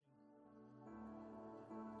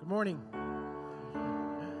Good morning.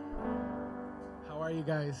 How are you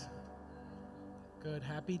guys? Good.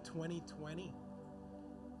 Happy 2020.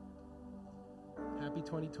 Happy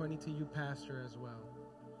 2020 to you, Pastor, as well.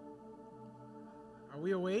 Are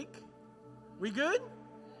we awake? We good?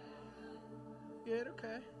 Good,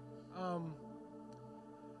 okay.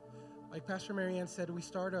 Like Pastor Marianne said, we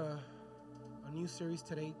start a new series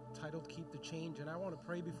today titled Keep the Change, and I want to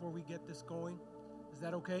pray before we get this going. Is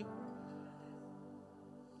that okay?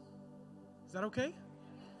 Is that okay?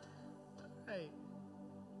 Hey,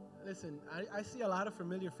 listen, I see a lot of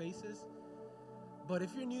familiar faces, but if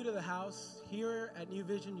you're new to the house, here at New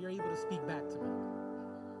Vision, you're able to speak back to me.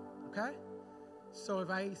 Okay? So if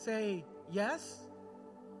I say yes,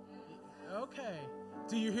 okay.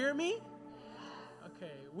 Do you hear me?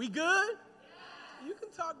 Okay. We good? You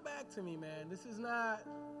can talk back to me, man. This is not,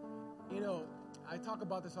 I talk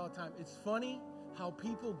about this all the time. It's funny how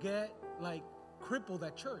people get, crippled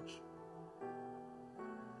at church.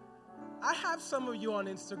 I have some of you on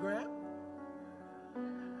Instagram.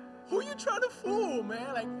 Who you trying to fool,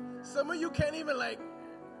 man? Some of you can't even,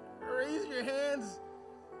 raise your hands,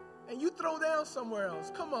 and you throw down somewhere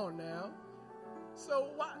else. Come on now. So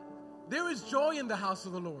what? There is joy in the house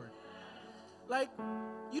of the Lord.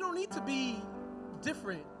 You don't need to be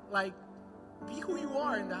different. Be who you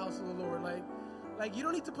are in the house of the Lord. You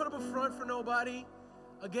don't need to put up a front for nobody.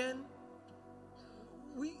 Again,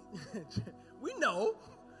 we know.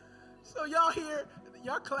 So y'all here,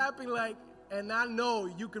 y'all clapping and I know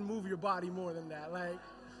you can move your body more than that.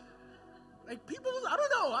 People, I don't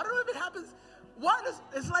know if it happens.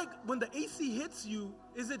 It's like when the AC hits you,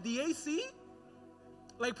 is it the AC?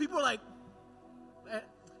 People are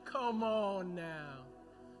come on now.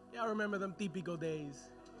 Y'all remember them Típico days.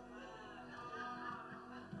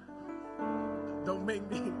 Don't make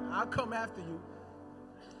me, I'll come after you.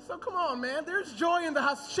 So come on, man. There's joy in the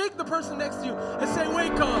house. Shake the person next to you and say,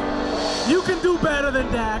 wake up. You can do better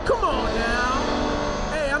than that. Come on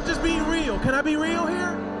now. Hey, I'm just being real. Can I be real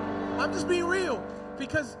here? I'm just being real.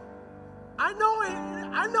 Because I know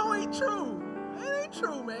it ain't true. It ain't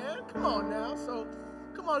true, man. Come on now. So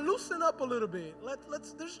come on, loosen up a little bit.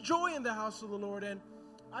 There's joy in the house of the Lord. And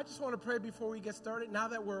I just want to pray before we get started, now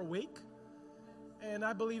that we're awake. And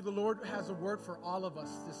I believe the Lord has a word for all of us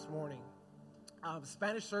this morning.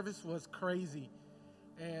 Spanish service was crazy,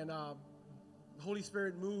 and the Holy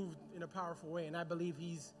Spirit moved in a powerful way, and I believe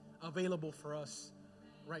He's available for us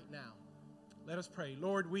right now. Let us pray.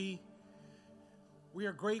 Lord, we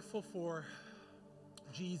are grateful for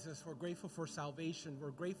Jesus. We're grateful for salvation. We're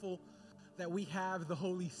grateful that we have the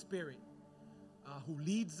Holy Spirit who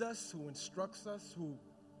leads us, who instructs us, who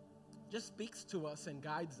just speaks to us and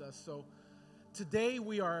guides us. So today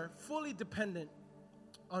we are fully dependent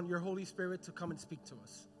on your Holy Spirit to come and speak to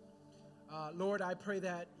us. Lord, I pray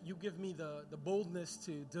that you give me the boldness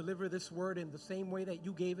to deliver this word in the same way that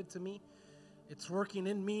you gave it to me. It's working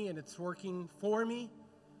in me and it's working for me.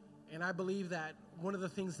 And I believe that one of the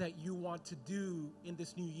things that you want to do in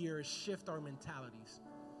this new year is shift our mentalities.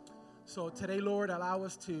 So today, Lord, allow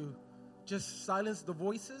us to just silence the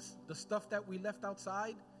voices, the stuff that we left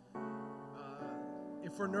outside.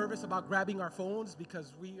 If we're nervous about grabbing our phones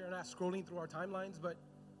because we are not scrolling through our timelines, but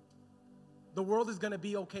the world is going to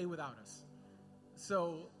be okay without us.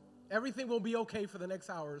 So everything will be okay for the next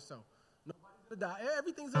hour or so. Nobody's going to die.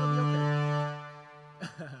 Everything's going to be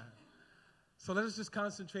okay. So let us just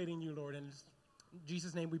concentrate in you, Lord. And in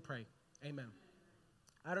Jesus' name we pray. Amen.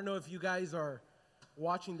 I don't know if you guys are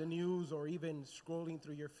watching the news or even scrolling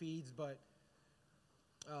through your feeds, but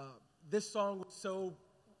this song was so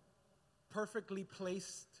perfectly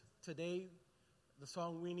placed today, the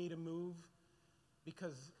song We Need to Move.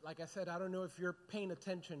 Because, like I said, I don't know if you're paying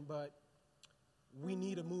attention, but we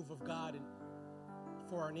need a move of God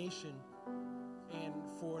for our nation and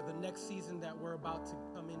for the next season that we're about to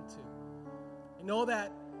come into. I know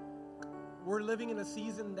that we're living in a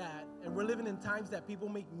season and we're living in times that people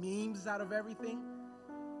make memes out of everything,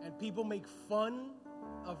 and people make fun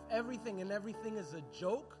of everything, and everything is a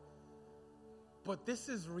joke. But this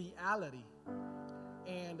is reality.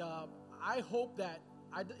 And I hope that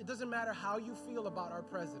it doesn't matter how you feel about our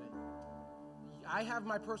president. I have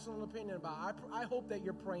my personal opinion about it. I hope that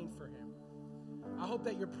you're praying for him. I hope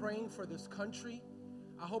that you're praying for this country.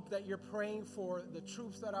 I hope that you're praying for the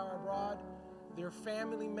troops that are abroad, their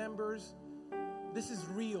family members. This is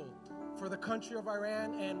real for the country of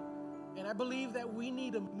Iran, and I believe that we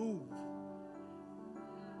need to move.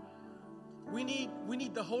 We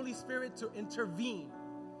need the Holy Spirit to intervene.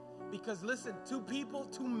 Because listen, two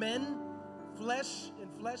men, flesh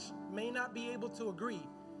and flesh may not be able to agree.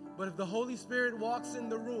 But if the Holy Spirit walks in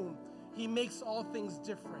the room, He makes all things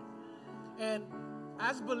different. And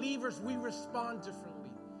as believers, we respond differently.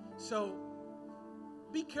 So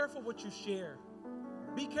be careful what you share.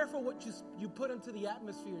 Be careful what you put into the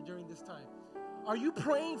atmosphere during this time. Are you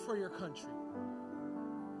praying for your country?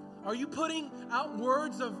 Are you putting out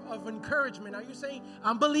words of encouragement? Are you saying,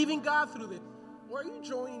 I'm believing God through this? Or are you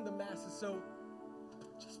joining the masses? So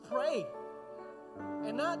just pray.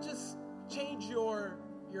 And not just change your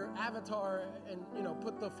avatar and,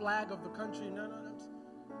 put the flag of the country. No.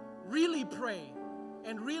 Really pray.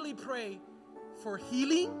 And really pray for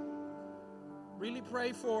healing. Really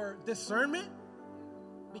pray for discernment.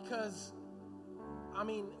 Because,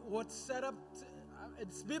 what's set up,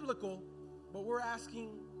 it's biblical, but we're asking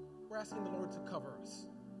the Lord to cover us.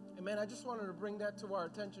 Amen. I just wanted to bring that to our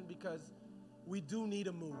attention because we do need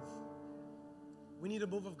a move. We need a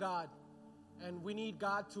move of God. And we need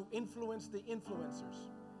God to influence the influencers.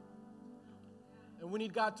 And we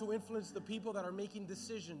need God to influence the people that are making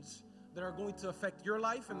decisions that are going to affect your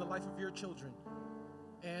life and the life of your children.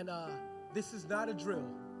 And this is not a drill.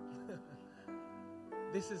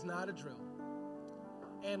 This is not a drill.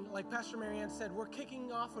 And like Pastor Marianne said, we're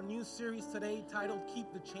kicking off a new series today titled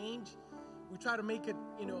Keep the Change. We try to make it,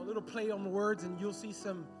 a little play on the words, and you'll see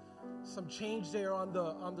some change there on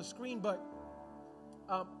the screen. But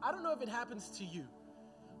I don't know if it happens to you,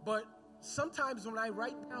 but sometimes when I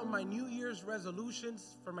write down my New Year's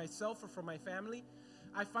resolutions for myself or for my family,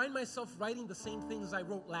 I find myself writing the same things I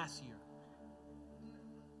wrote last year.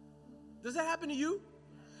 Does that happen to you?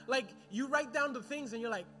 Like, you write down the things and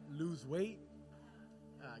you're like, lose weight,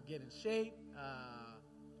 get in shape,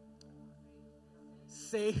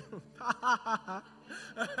 save,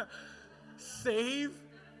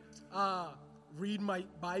 read my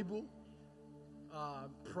Bible,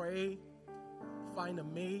 pray, find a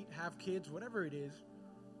mate, have kids, whatever it is,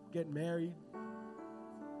 get married.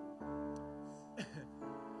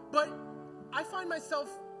 But I find myself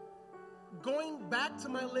going back to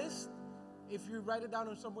my list. If you write it down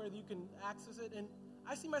or somewhere that you can access it, and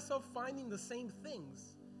I see myself finding the same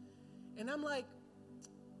things. And I'm like,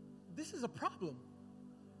 this is a problem.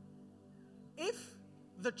 If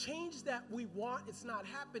the change that we want is not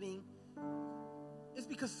happening, it's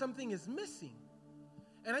because something is missing.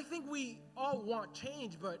 And I think we all want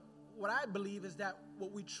change, but what I believe is that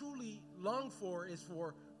what we truly long for is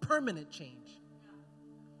for permanent change.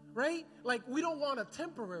 Right? Like, we don't want a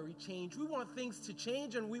temporary change. We want things to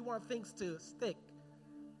change, and we want things to stick.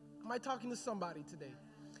 Am I talking to somebody today?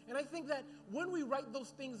 And I think that when we write those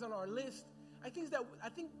things on our list, I think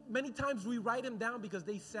many times we write them down because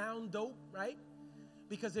they sound dope, right?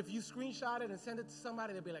 Because if you screenshot it and send it to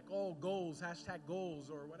somebody, they'll be like, oh, goals, #goals,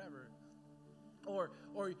 or whatever. Or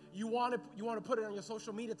you want to put it on your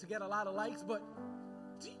social media to get a lot of likes, but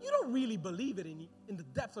you don't really believe it in the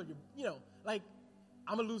depths of your, like,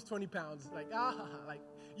 I'm going to lose 20 pounds. Like,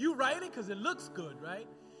 you write it because it looks good, right?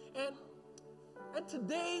 And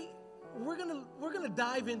today, we're gonna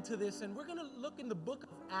dive into this, and we're going to look in the book of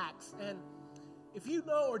Acts. And if you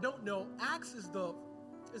know or don't know, Acts is the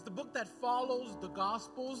book that follows the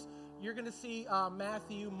Gospels. You're going to see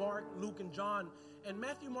Matthew, Mark, Luke, and John. And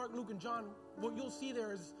Matthew, Mark, Luke, and John, what you'll see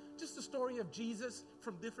there is just the story of Jesus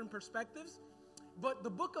from different perspectives. But the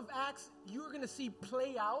book of Acts, you're going to see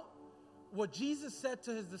play out what Jesus said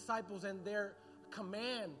to his disciples and their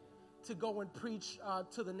command to go and preach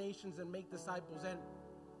to the nations and make disciples. And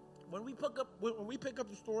when we pick up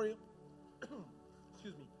the story,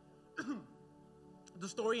 excuse me, the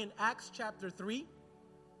story in Acts chapter 3,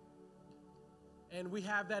 and we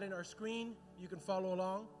have that in our screen. You can follow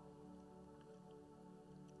along.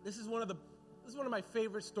 This is one of my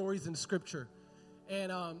favorite stories in Scripture,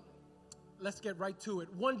 and let's get right to it.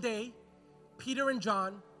 One day, Peter and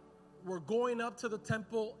John were going up to the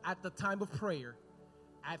temple at the time of prayer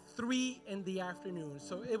at 3 p.m.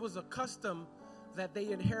 So it was a custom that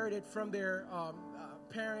they inherited from their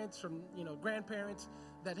parents, from grandparents,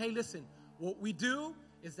 that, hey, listen, what we do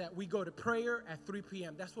is that we go to prayer at 3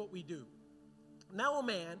 p.m. That's what we do. Now a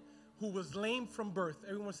man who was lame from birth,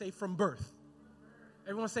 everyone say from birth.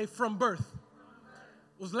 Everyone say from birth.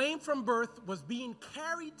 Was lame from birth, was being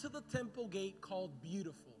carried to the temple gate called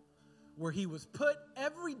Beautiful, where he was put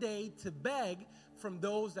every day to beg from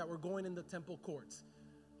those that were going in the temple courts.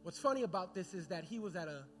 What's funny about this is that he was at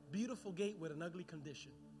a beautiful gate with an ugly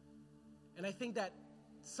condition. And I think that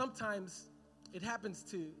sometimes it happens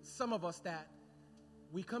to some of us that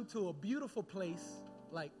we come to a beautiful place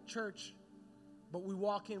like church, but we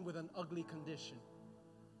walk in with an ugly condition.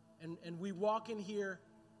 And we walk in here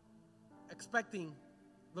expecting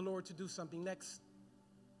the Lord to do something. Next.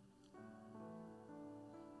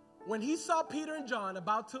 When he saw Peter and John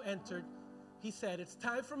about to enter, he said, "It's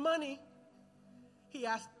time for money." He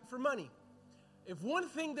asked for money. If one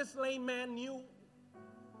thing this lame man knew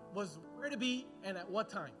was where to be and at what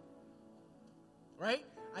time, right?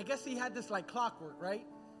 I guess he had this like clockwork, right?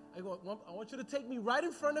 I want you to take me right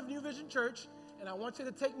in front of New Vision Church, and I want you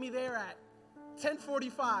to take me there at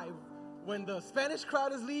 10:45 when the Spanish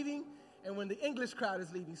crowd is leaving and when the English crowd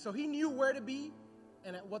is leaving. So he knew where to be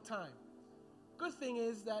and at what time. Good thing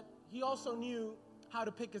is that he also knew how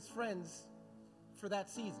to pick his friends for that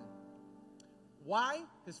season. Why?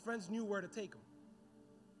 His friends knew where to take him.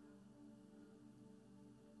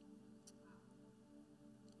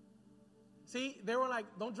 See, they were like,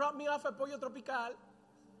 "Don't drop me off at Pollo Tropical.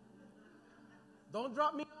 Don't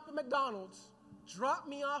drop me off at McDonald's. Drop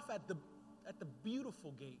me off at the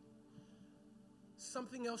beautiful gate."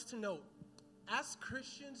 Something else to note. As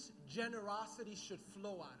Christians, generosity should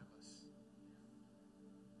flow out of us.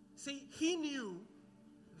 See, he knew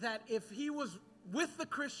that if he was with the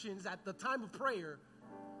Christians at the time of prayer,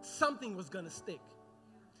 something was going to stick.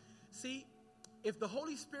 See, if the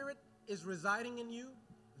Holy Spirit is residing in you,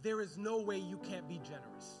 there is no way you can't be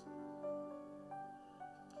generous.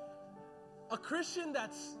 A Christian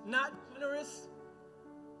that's not generous,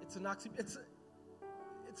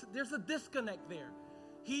 there's a disconnect there.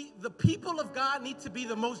 The people of God need to be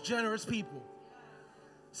the most generous people.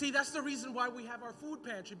 See, that's the reason why we have our food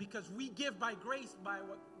pantry, because we give by grace, by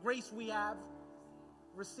what grace we have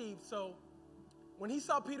received. So when he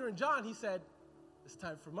saw Peter and John, he said, "It's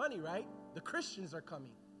time for money, right? The Christians are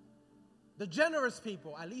coming. The generous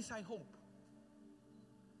people, at least I hope."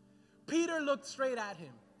 Peter looked straight at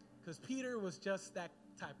him, because Peter was just that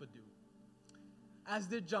type of dude. As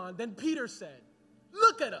did John. Then Peter said,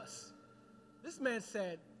 "Look at us." This man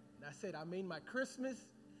said, "I made my Christmas.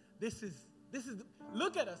 This is,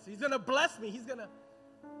 look at us. He's going to bless me.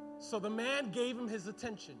 So the man gave him his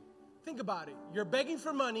attention. Think about it. You're begging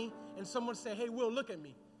for money, and someone say, "Hey, Will, look at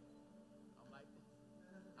me."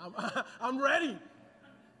 I'm like, I'm ready.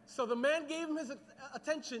 So the man gave him his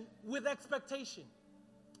attention with expectation.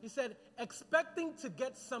 He said, expecting to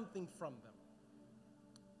get something from them.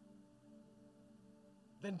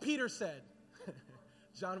 Then Peter said,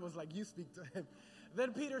 John was like, "You speak to him."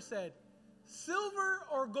 Then Peter said, "Silver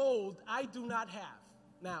or gold I do not have."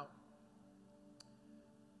 Now,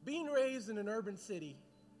 being raised in an urban city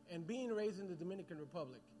and being raised in the Dominican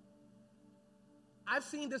Republic, I've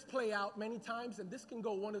seen this play out many times, and this can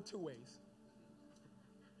go one of two ways.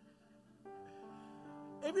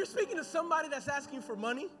 If you're speaking to somebody that's asking for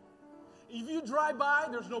money, if you drive by,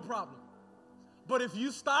 there's no problem. But if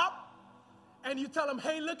you stop and you tell them,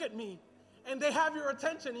 "Hey, look at me," and they have your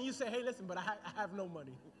attention, and you say, "Hey, listen, but I have no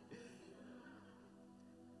money,"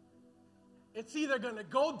 it's either going to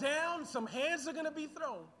go down, some hands are going to be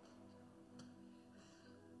thrown,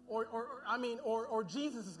 or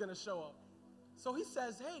Jesus is going to show up. So he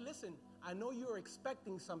says, "Hey, listen, I know you're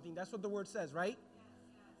expecting something." That's what the word says, right?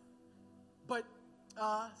 But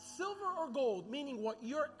silver or gold, meaning what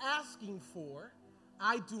you're asking for,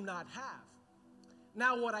 I do not have.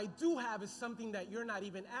 Now, what I do have is something that you're not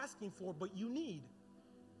even asking for, but you need.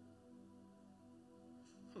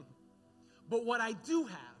 But what I do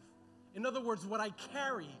have, in other words, what I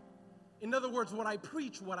carry, in other words, what I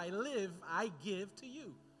preach, what I live, I give to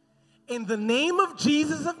you. In the name of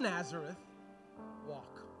Jesus of Nazareth,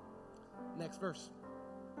 walk. Next verse.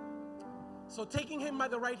 So taking him by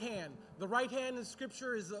the right hand in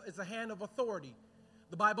Scripture is a hand of authority.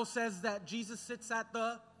 The Bible says that Jesus sits at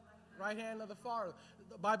the right hand of the Father.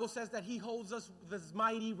 The Bible says that he holds us with his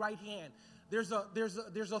mighty right hand. There's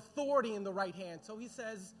authority in the right hand. So he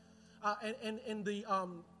says, in the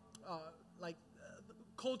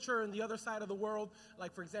culture in the other side of the world,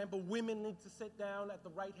 like for example, women need to sit down at the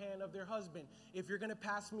right hand of their husband. If you're going to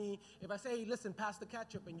pass me, if I say, "Hey, listen, pass the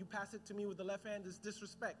ketchup," and you pass it to me with the left hand, it's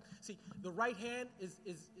disrespect. See, the right hand is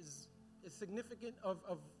significant of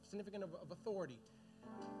authority.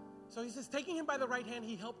 So he says, taking him by the right hand,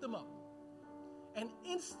 he helped him up. And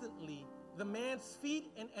instantly, the man's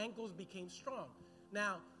feet and ankles became strong.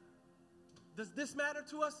 Now, does this matter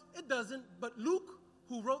to us? It doesn't. But Luke,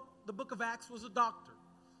 who wrote the book of Acts, was a doctor.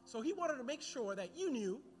 So he wanted to make sure that you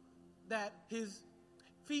knew that his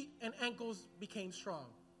feet and ankles became strong.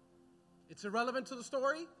 It's irrelevant to the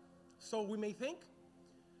story, so we may think.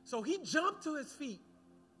 So he jumped to his feet,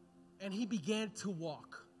 and he began to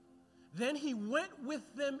walk. Then he went with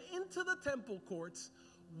them into the temple courts,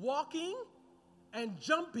 walking and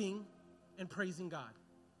jumping and praising God.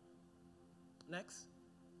 Next.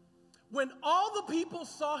 When all the people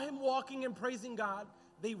saw him walking and praising God,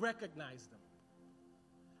 they recognized him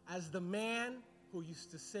as the man who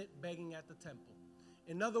used to sit begging at the temple.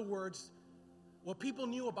 In other words, what people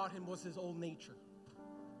knew about him was his old nature.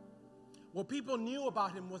 What people knew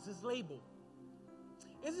about him was his label.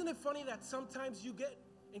 Isn't it funny that sometimes you get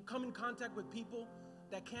and come in contact with people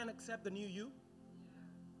that can't accept the new you?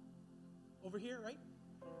 Over here, right?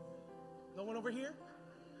 No one over here?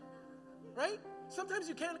 Right? Sometimes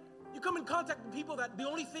you come in contact with people that the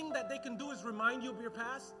only thing that they can do is remind you of your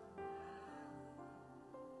past.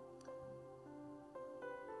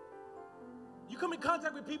 You come in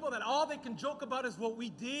contact with people that all they can joke about is what we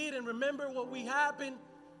did and remember what we happened.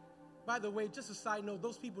 By the way, just a side note,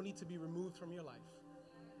 those people need to be removed from your life.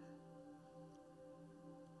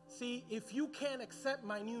 See, if you can't accept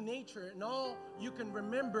my new nature and all you can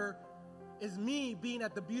remember is me being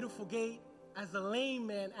at the beautiful gate as a lame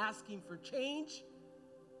man asking for change,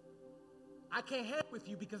 I can't hang with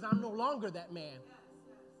you because I'm no longer that man.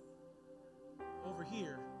 Over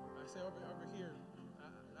here, I say over here,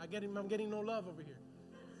 I'm getting no love over here.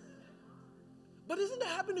 But isn't that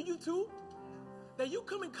happening to you too? That you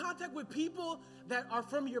come in contact with people that are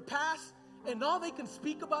from your past and all they can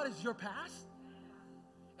speak about is your past?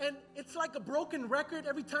 And it's like a broken record.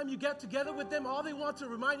 Every time you get together with them, all they want to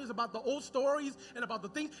remind you is about the old stories and about the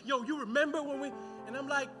things. Yo, you remember when we... And I'm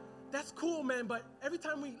like, that's cool, man, but every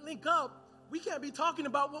time we link up, we can't be talking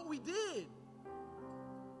about what we did.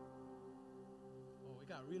 Oh, it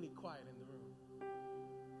got really quiet in the room.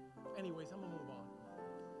 Anyways, I'm going to move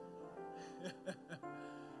on.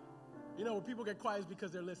 You know, when people get quiet, it's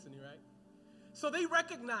because they're listening, right? So they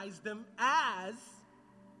recognized them as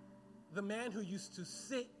the man who used to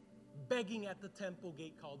sit begging at the temple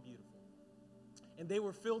gate called Beautiful. And they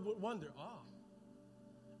were filled with wonder,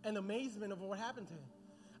 and amazement of what happened to him.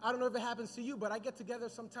 I don't know if it happens to you, but I get together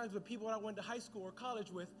sometimes with people I went to high school or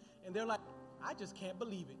college with, and they're like, I just can't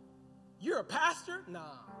believe it. You're a pastor? Nah.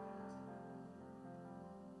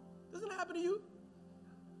 Doesn't it happen to you?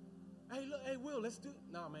 Hey, look, hey, Will, let's do it.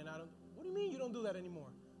 Nah, man, I don't. What do you mean you don't do that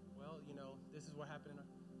anymore? Well, you know, this is what happened.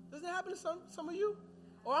 Doesn't it happen to some of you?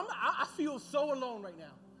 Or I feel so alone right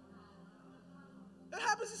now. That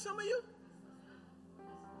happens to some of you?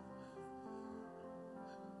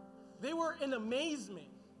 They were in amazement.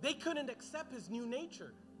 They couldn't accept his new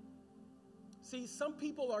nature. See, some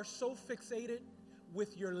people are so fixated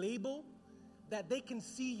with your label that they can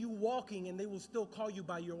see you walking and they will still call you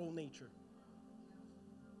by your old nature.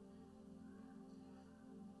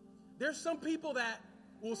 There's some people that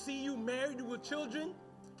will see you married with children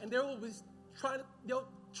and they'll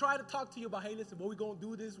try to talk to you about, hey, listen, what we going to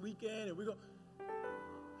do this weekend? And we're going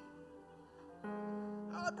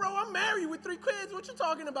bro, I'm married with 3 kids. What you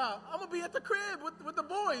talking about? I'm going to be at the crib with the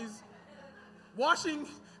boys, washing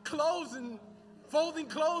clothes and folding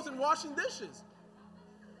clothes and washing dishes.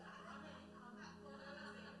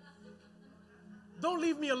 Don't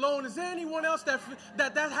leave me alone. Is there anyone else that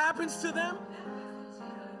happens to them?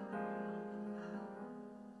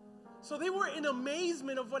 So they were in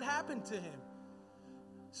amazement of what happened to him.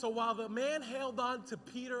 So while the man held on to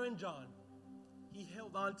Peter and John, he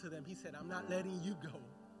held on to them. He said, I'm not letting you go.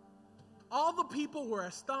 All the people were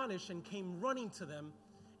astonished and came running to them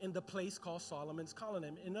in the place called Solomon's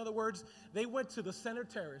Colonnade. In other words, they went to the center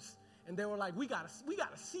terrace and they were like, we gotta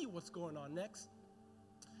see what's going on next.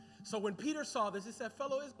 So when Peter saw this, he said,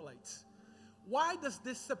 fellow Israelites, why does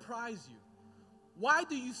this surprise you? Why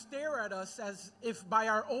do you stare at us as if by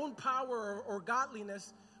our own power or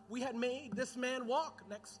godliness we had made this man walk?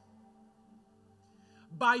 Next.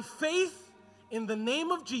 By faith in the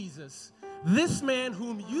name of Jesus, this man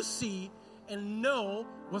whom you see and know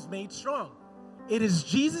was made strong. It is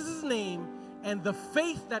Jesus' name and the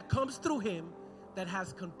faith that comes through him that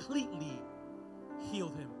has completely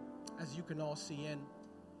healed him, as you can all see. And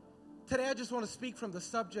today I just want to speak from the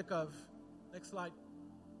subject of, next slide,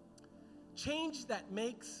 change that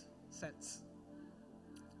makes sense.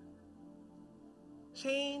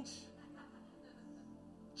 Change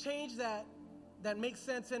that makes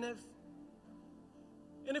sense. And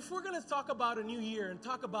if we're going to talk about a new year and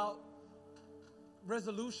talk about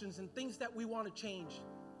resolutions and things that we want to change,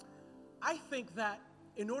 I think that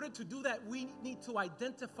in order to do that, we need to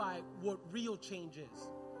identify what real change is.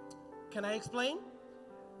 Can I explain?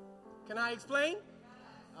 Can I explain?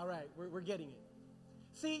 All right, we're getting it.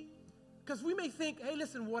 See, because we may think, hey,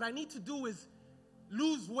 listen, what I need to do is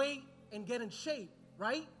lose weight and get in shape,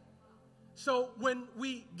 right? So when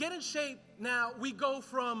we get in shape, now we go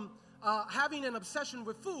from having an obsession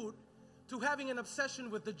with food to having an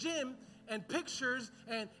obsession with the gym and pictures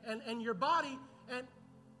and your body, and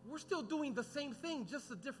we're still doing the same thing,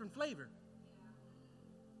 just a different flavor.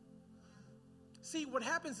 See, what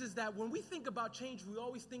happens is that when we think about change, we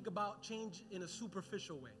always think about change in a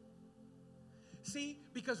superficial way. See,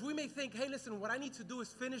 because we may think, hey, listen, what I need to do is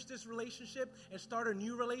finish this relationship and start a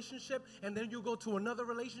new relationship, and then you'll go to another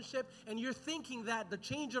relationship, and you're thinking that the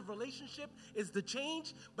change of relationship is the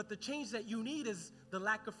change, but the change that you need is the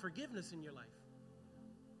lack of forgiveness in your life.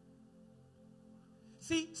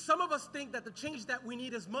 See, some of us think that the change that we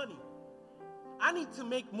need is money. I need to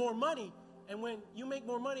make more money, and when you make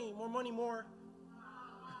more money, more.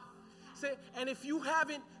 And if you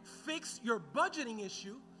haven't fixed your budgeting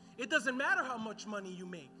issue, it doesn't matter how much money you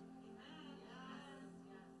make.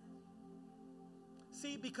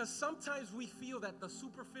 See, because sometimes we feel that the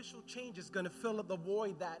superficial change is going to fill up the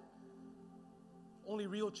void that only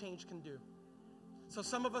real change can do. So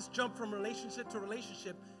some of us jump from relationship to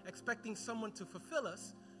relationship expecting someone to fulfill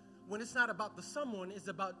us when it's not about the someone, it's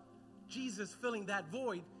about Jesus filling that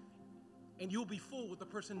void, and you'll be full with the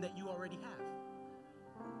person that you already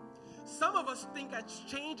have. Some of us think that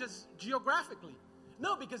change is geographically.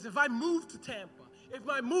 No, because if I move to Tampa, if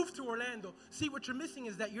I move to Orlando, see, what you're missing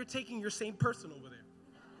is that you're taking your same person over there.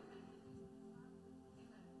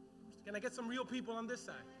 Can I get some real people on this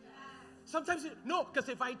side? Sometimes, no, because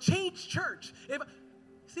if I change church,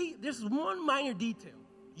 see, there's one minor detail.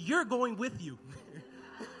 You're going with you.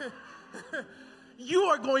 You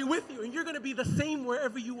are going with you, and you're going to be the same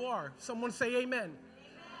wherever you are. Someone say amen.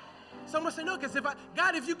 Someone say no, because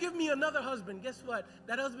if you give me another husband, guess what?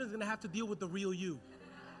 That husband's going to have to deal with the real you.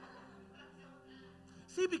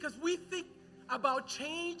 See, because we think about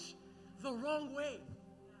change the wrong way.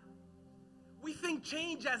 We think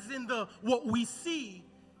change as in what we see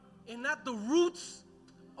and not the roots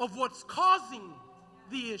of what's causing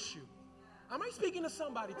the issue. Am I speaking to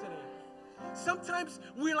somebody today? Sometimes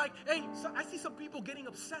we're like, hey, I see some people getting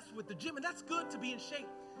obsessed with the gym, and that's good to be in shape.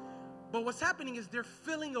 But what's happening is they're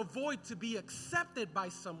filling a void to be accepted by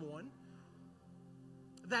someone,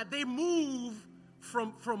 that they move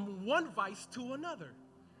from one vice to another.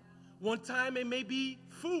 One time it may be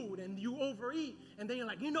food and you overeat, and then you're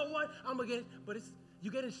like, you know what, I'm going to get it. But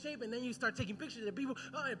you get in shape, and then you start taking pictures of people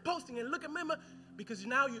and posting and look at me, because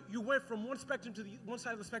now you went from one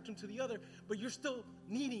side of the spectrum to the other, but you're still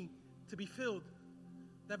needing to be filled.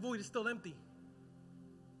 That void is still empty.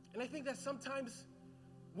 And I think that sometimes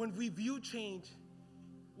when we view change,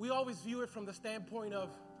 we always view it from the standpoint of,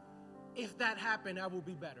 if that happened, I will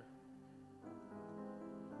be better.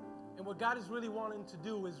 And what God is really wanting to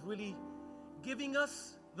do is really giving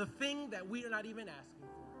us the thing that we are not even asking for.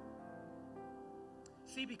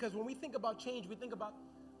 See, because when we think about change, we think about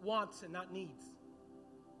wants and not needs.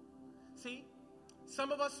 See,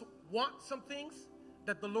 some of us want some things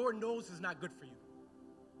that the Lord knows is not good for you.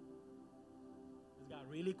 It got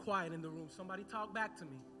really quiet in the room. Somebody talk back to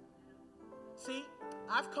me. See,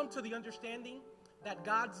 I've come to the understanding that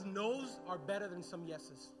God's no's are better than some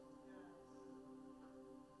yeses.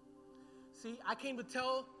 See, I came to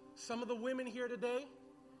tell some of the women here today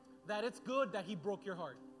that it's good that He broke your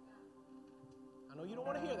heart. I know you don't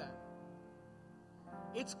want to hear that.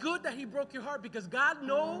 It's good that He broke your heart, because God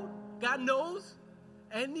knows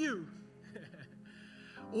and knew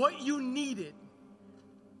what you needed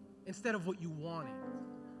instead of what you wanted.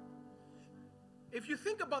 If you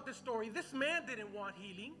think about this story, this man didn't want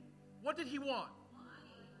healing. What did he want?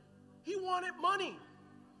 Money. He wanted money.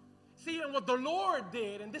 See, and what the Lord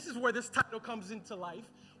did, and this is where this title comes into life,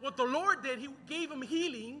 what the Lord did, He gave him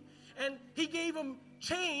healing, and He gave him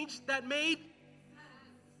change that made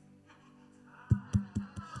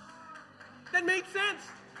sense.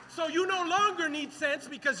 So you no longer need sense,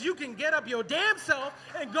 because you can get up your damn self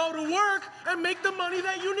and go to work and make the money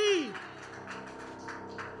that you need.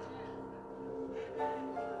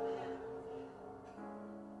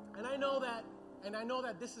 And I know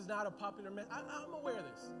that this is not a popular message. I'm aware of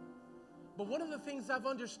this. But one of the things I've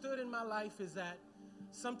understood in my life is that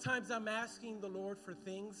sometimes I'm asking the Lord for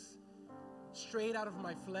things straight out of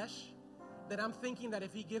my flesh, that I'm thinking that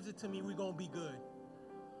if He gives it to me, we're going to be good.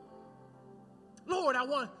 Lord,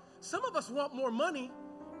 some of us want more money,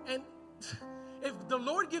 and if the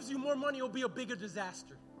Lord gives you more money, it'll be a bigger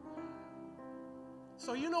disaster.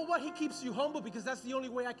 So you know what? He keeps you humble, because that's the only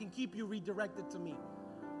way I can keep you redirected to me.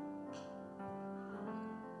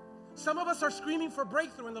 Some of us are screaming for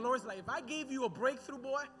breakthrough, and the Lord's like, if I gave you a breakthrough,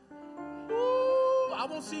 boy, I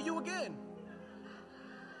won't see you again.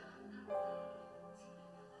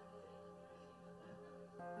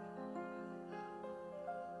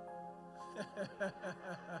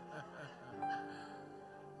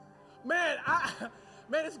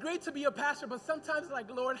 Man, it's great to be a pastor, but sometimes, like,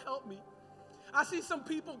 Lord, help me. I see some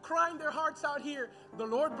people crying their hearts out here. The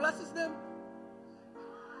Lord blesses them.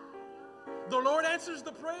 The Lord answers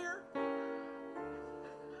the prayer.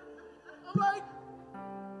 I'm like,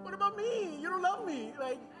 what about me? You don't love me.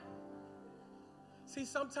 Like, see,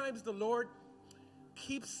 sometimes the Lord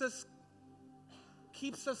keeps us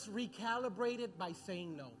recalibrated by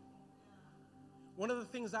saying no. One of the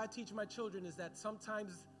things I teach my children is that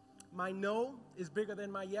sometimes my no is bigger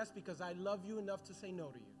than my yes because I love you enough to say no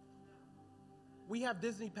to you. We have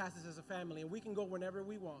Disney passes as a family, and we can go whenever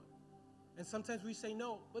we want. And sometimes we say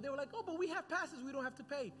no. But they were like, oh, but we have passes. We don't have to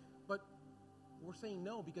pay. But we're saying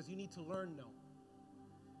no because you need to learn no.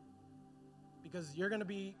 Because you're going to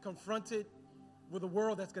be confronted with a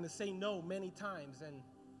world that's going to say no many times. And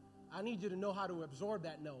I need you to know how to absorb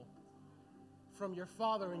that no from your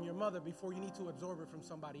father and your mother before you need to absorb it from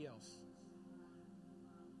somebody else.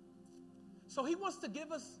 So he wants to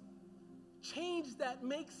give us change that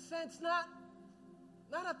makes sense, not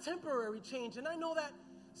a temporary change. And I know that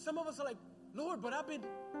some of us are like, Lord, but I've been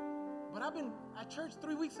at church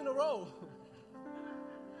 3 weeks in a row.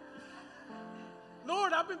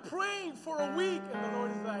 Lord, I've been praying for a week. And the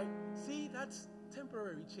Lord is like, see, that's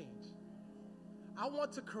temporary change. I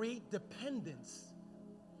want to create dependence.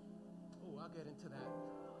 Oh, I'll get into that.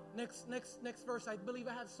 Next verse, I believe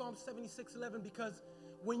I have Psalm 76:11, because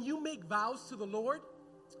when you make vows to the Lord,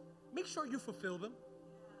 make sure you fulfill them.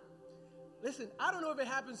 Listen, I don't know if it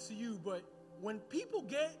happens to you, but when people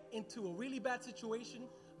get into a really bad situation,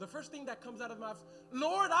 the first thing that comes out of their mouth,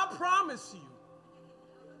 Lord, I promise you.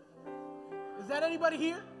 Is that anybody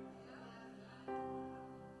here?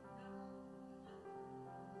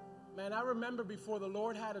 Man, I remember before the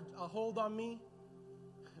Lord had a hold on me,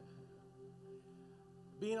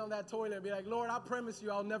 being on that toilet and be like, Lord, I promise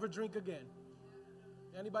you I'll never drink again.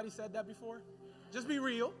 Anybody said that before? Just be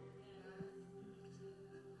real.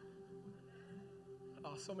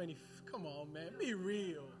 Oh, so many. Come on, man. Be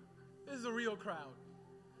real. This is a real crowd.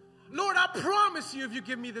 Lord, I promise you if you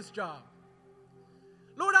give me this job.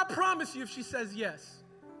 Lord, I promise you if she says yes.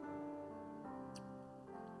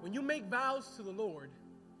 When you make vows to the Lord,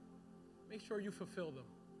 make sure you fulfill them.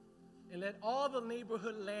 And let all the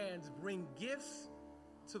neighborhood lands bring gifts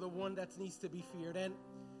to the one that needs to be feared. And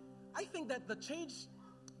I think that the change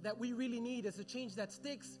that we really need is a change that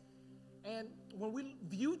sticks. And when we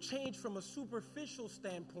view change from a superficial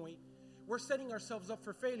standpoint, we're setting ourselves up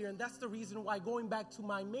for failure. And that's the reason why, going back to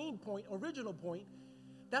my main point, original point,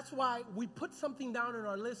 that's why we put something down on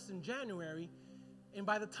our list in January. And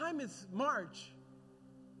by the time it's March,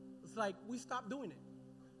 it's like we stopped doing it.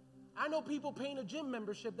 I know people paying a gym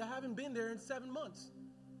membership that haven't been there in 7 months.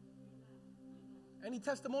 Any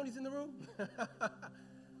testimonies in the room?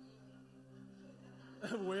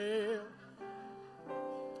 Well,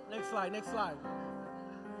 next slide.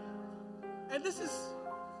 And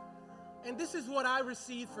this is what I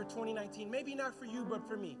received for 2019. Maybe not for you, but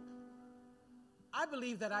for me. I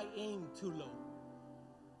believe that I aimed too low.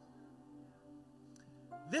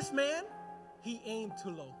 This man, he aimed too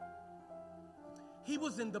low. He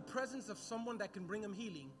was in the presence of someone that can bring him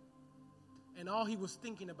healing, and all he was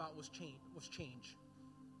thinking about was change.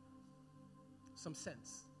 Some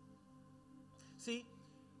sense. See,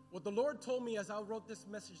 what the Lord told me as I wrote this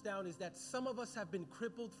message down is that some of us have been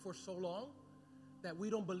crippled for so long that we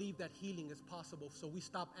don't believe that healing is possible, so we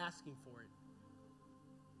stop asking for it.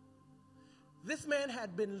 This man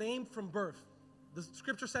had been lame from birth. The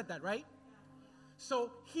scripture said that, right?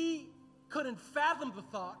 So he couldn't fathom the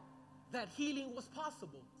thought that healing was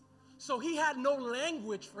possible. So he had no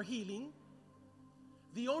language for healing.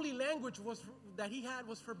 The only language that he had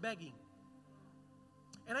was for begging.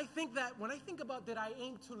 And I think that when I think about did I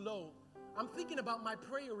aim too low, I'm thinking about my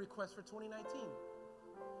prayer requests for 2019.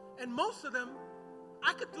 And most of them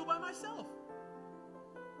I could do by myself.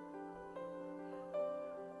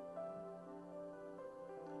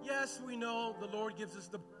 Yes, we know the Lord gives us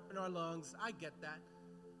the breath in our lungs. I get that.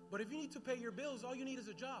 But if you need to pay your bills, all you need is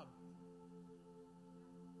a job.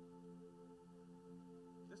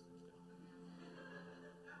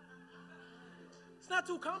 It's not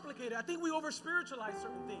too complicated. I think we over-spiritualize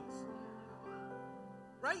certain things.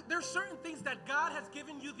 Right? There's certain things that God has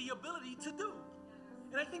given you the ability to do.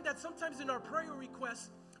 And I think that sometimes in our prayer requests,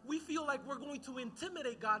 we feel like we're going to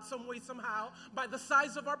intimidate God some way, somehow, by the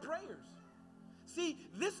size of our prayers. See,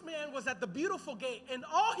 this man was at the beautiful gate, and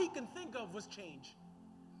all he can think of was change.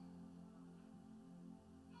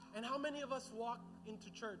 And how many of us walk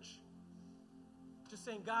into church just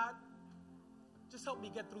saying, God, just help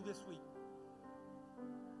me get through this week?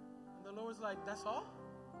 And the Lord's like, that's all?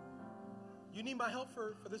 You need my help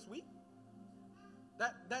for this week?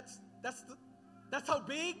 That's how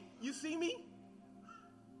big you see me?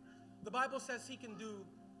 The Bible says he can do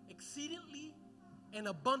exceedingly and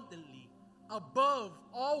abundantly above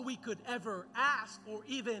all we could ever ask or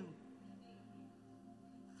even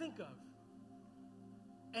think of.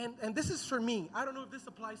 And this is for me. I don't know if this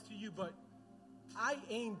applies to you, but I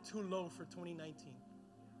aimed too low for 2019.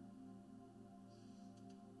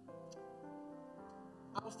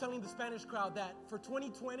 I was telling the Spanish crowd that for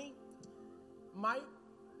 2020,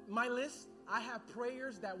 my list, I have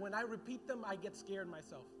prayers that when I repeat them, I get scared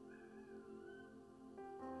myself.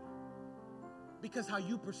 Because how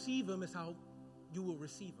you perceive them is how you will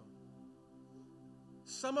receive them.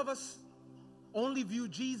 Some of us only view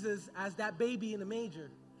Jesus as that baby in a manger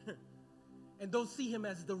and don't see him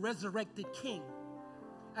as the resurrected king,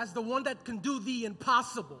 as the one that can do the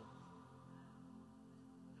impossible,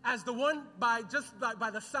 as the one by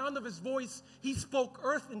the sound of his voice, he spoke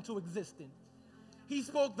earth into existence. He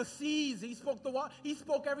spoke the seas, he spoke the water, he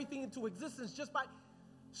spoke everything into existence just by.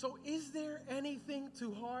 So is there anything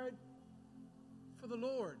too hard for the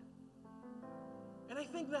Lord? And I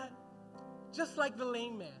think that just like the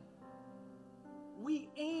lame man, we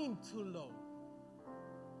aim too low.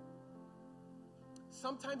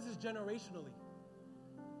 Sometimes it's generationally.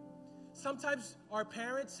 Sometimes our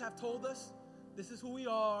parents have told us, this is who we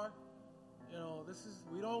are. You know,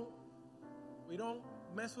 we don't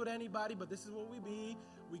mess with anybody, but this is what we be.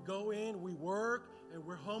 We go in, we work, and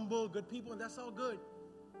we're humble, good people, and that's all good.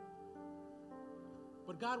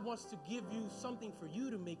 But God wants to give you something for you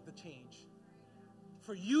to make the change,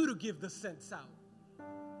 for you to give the sense out.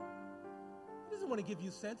 He doesn't want to give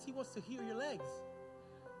you sense. He wants to heal your legs.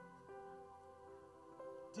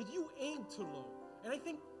 Did you aim too low? And I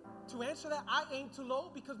think to answer that, I aim too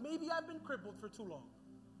low because maybe I've been crippled for too long.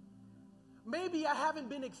 Maybe I haven't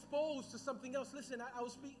been exposed to something else. Listen, I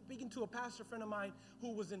was speaking to a pastor friend of mine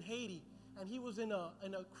who was in Haiti, and he was in a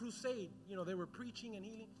crusade. You know, they were preaching and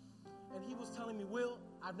healing. And he was telling me, Will,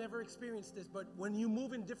 I've never experienced this, but when you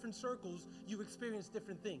move in different circles, you experience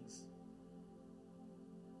different things.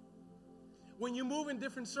 When you move in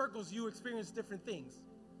different circles, you experience different things.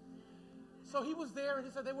 So he was there, and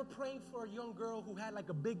he said they were praying for a young girl who had like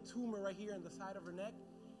a big tumor right here in the side of her neck.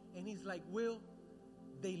 And he's like, Will,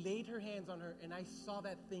 they laid her hands on her, and I saw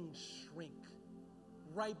that thing shrink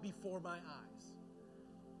right before my eyes.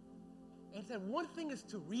 And he said, one thing is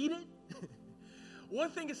to read it. One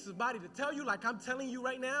thing is somebody to tell you, like I'm telling you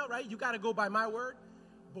right now, right? You got to go by my word.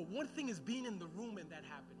 But one thing is being in the room and that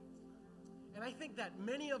happening. And I think that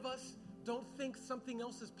many of us don't think something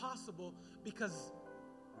else is possible because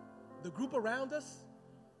the group around us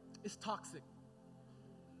is toxic.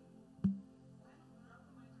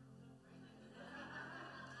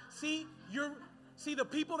 See, the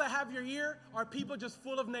people that have your ear are people just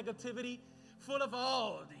full of negativity, full of,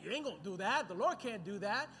 oh, you ain't going to do that. The Lord can't do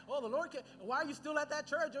that. Oh, the Lord can't. Why are you still at that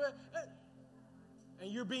church?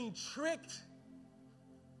 And you're being tricked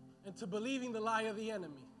into believing the lie of the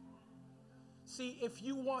enemy. See, if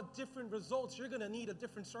you want different results, you're going to need a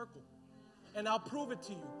different circle. And I'll prove it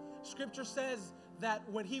to you. Scripture says that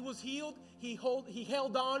when he was healed, he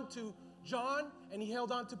held on to John and he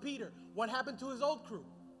held on to Peter. What happened to his old crew?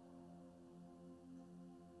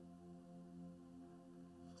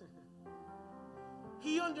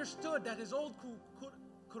 He understood that his old crew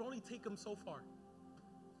could only take him so far.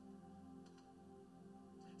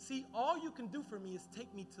 See, all you can do for me is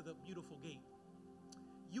take me to the beautiful gate.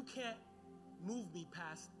 You can't move me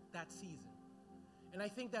past that season. And I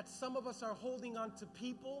think that some of us are holding on to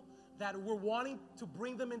people that we're wanting to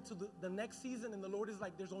bring them into the next season, and the Lord is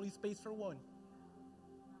like, there's only space for one.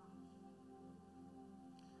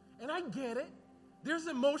 And I get it. There's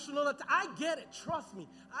emotional, I get it, trust me.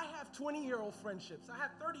 I have 20-year-old friendships. I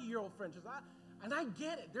have 30-year-old friendships. And I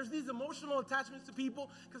get it. There's these emotional attachments to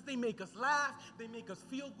people because they make us laugh, they make us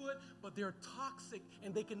feel good, but they're toxic,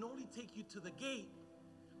 and they can only take you to the gate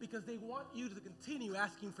because they want you to continue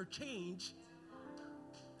asking for change.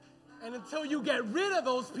 And until you get rid of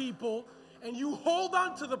those people and you hold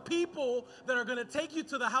on to the people that are going to take you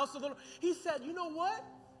to the house of the Lord, he said, you know what?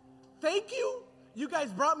 Thank you. You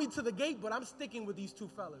guys brought me to the gate, but I'm sticking with these two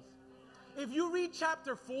fellas. If you read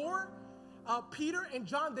chapter 4, Peter and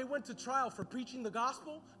John, they went to trial for preaching the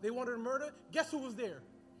gospel. They wanted to murder. Guess who was there?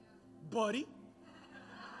 Buddy.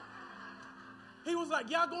 He was like,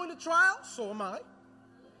 y'all going to trial? So am I.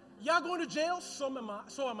 Y'all going to jail? So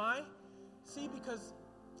am I. See, because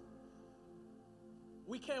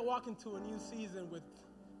we can't walk into a new season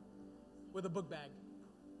with a book bag.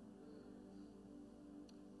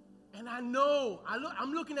 And I know,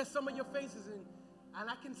 I'm looking at some of your faces, and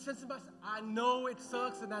I can sense in myself, I know it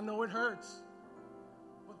sucks and I know it hurts.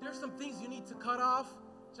 But there's some things you need to cut off,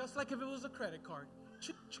 just like if it was a credit card.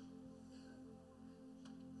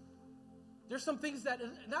 There's some things that is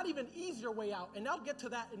not even easier way out, and I'll get to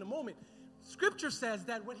that in a moment. Scripture says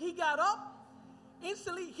that when he got up,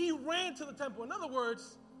 instantly he ran to the temple. In other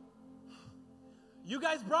words, you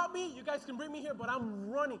guys brought me, you guys can bring me here, but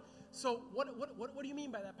I'm running. So what do you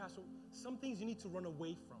mean by that, Pastor? Some things you need to run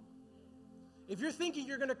away from. If you're thinking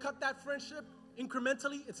you're going to cut that friendship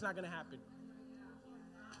incrementally, it's not going to happen.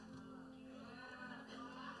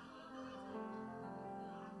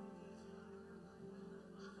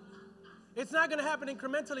 It's not going to happen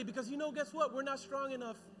incrementally because, guess what? We're not strong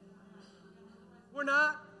enough. We're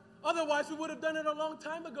not. Otherwise, we would have done it a long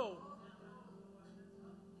time ago.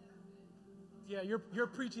 Yeah, you're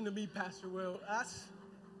preaching to me, Pastor Will.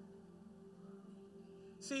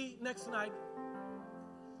 See, next night,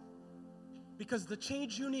 because the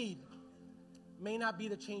change you need may not be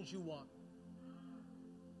the change you want.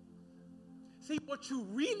 See, what you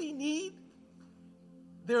really need,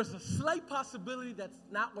 there's a slight possibility that's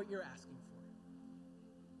not what you're asking for.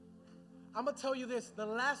 I'm going to tell you this. The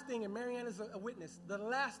last thing, and Marianne is a witness, the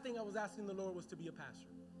last thing I was asking the Lord was to be a pastor.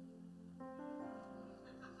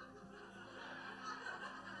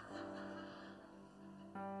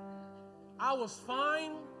 I was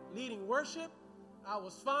fine leading worship. I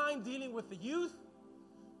was fine dealing with the youth.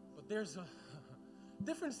 But there's a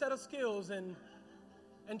different set of skills and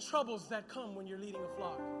troubles that come when you're leading a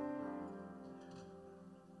flock.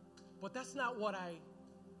 But that's not what I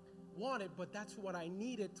wanted, but that's what I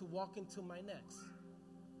needed to walk into my next.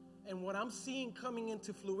 And what I'm seeing coming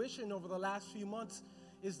into fruition over the last few months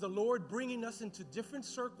is the Lord bringing us into different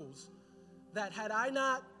circles that had I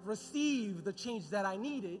not received the change that I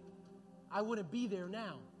needed, I wouldn't be there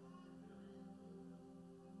now.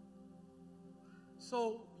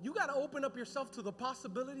 So you got to open up yourself to the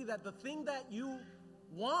possibility that the thing that you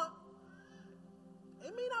want,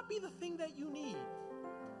 it may not be the thing that you need.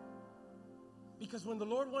 Because when the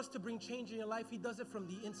Lord wants to bring change in your life, he does it from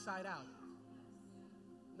the inside out,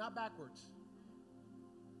 not backwards.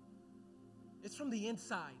 It's from the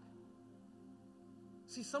inside.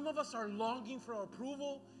 See, some of us are longing for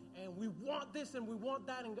approval, and we want this and we want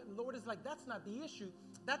that, and the Lord is like, that's not the issue.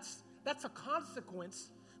 That's a consequence.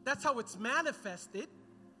 That's how it's manifested.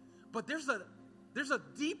 But there's a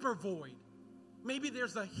deeper void. Maybe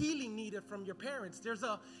there's a healing needed from your parents. There's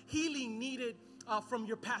a healing needed from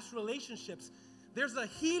your past relationships. There's a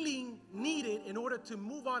healing needed in order to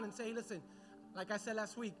move on and say, hey, listen, like I said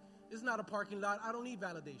last week, this is not a parking lot. I don't need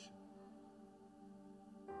validation.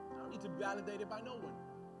 I don't need to be validated by no one.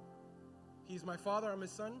 He's my father. I'm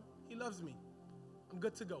his son. He loves me. I'm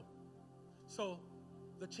good to go. So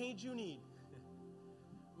the change you need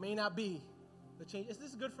may not be the change. Is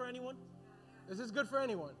this good for anyone? Is this good for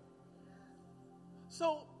anyone?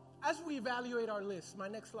 So as we evaluate our list, my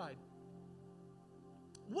next slide.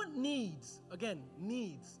 What needs, again,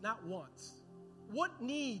 needs, not wants. What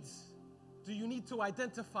needs do you need to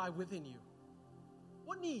identify within you?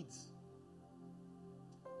 What needs?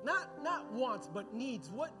 Not wants, but needs.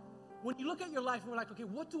 When you look at your life and we're like, okay,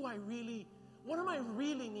 what am I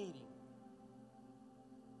really needing?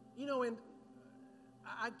 And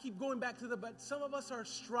I keep going back to but some of us are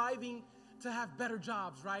striving to have better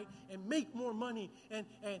jobs, right? And make more money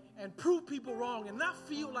and prove people wrong and not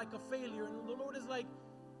feel like a failure. And the Lord is like,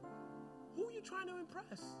 who are you trying to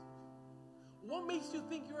impress? What makes you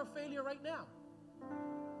think you're a failure right now?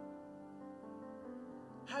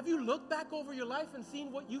 Have you looked back over your life and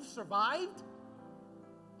seen what you've survived?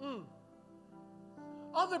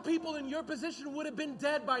 Other people in your position would have been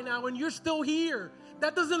dead by now, and you're still here.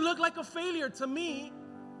 That doesn't look like a failure to me.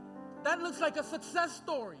 That looks like a success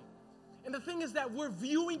story. And the thing is that we're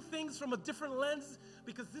viewing things from a different lens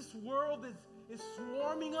because this world is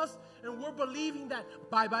swarming us, and we're believing that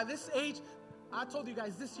by this age, I told you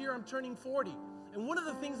guys, this year I'm turning 40. And one of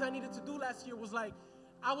the things I needed to do last year was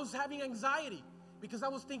I was having anxiety because I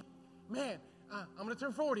was thinking, man, I'm going to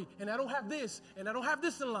turn 40, and I don't have this, and I don't have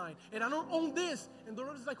this in line, and I don't own this. And the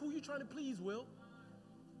Lord is like, who are you trying to please, Will?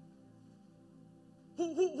 Who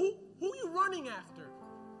are you running after?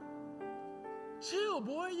 Chill,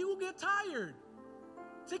 boy, you will get tired.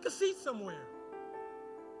 Take a seat somewhere.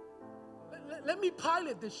 Let me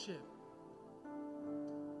pilot this ship.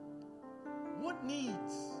 What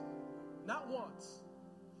needs, not wants,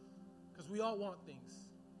 because we all want things,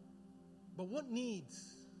 but what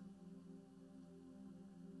needs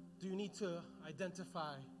do you need to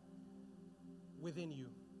identify within you?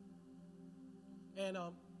 And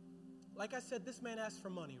like I said, this man asked for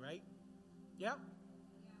money, right? Yeah?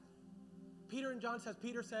 Peter and John says,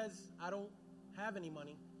 Peter says, I don't have any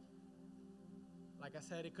money. Like I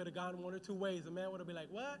said, it could have gone one or two ways. The man would have been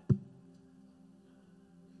like, what?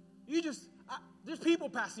 There's people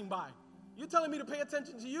passing by. You're telling me to pay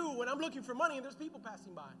attention to you when I'm looking for money and there's people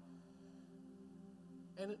passing by.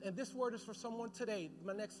 And this word is for someone today.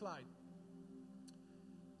 My next slide.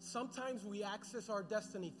 Sometimes we access our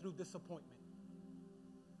destiny through disappointment.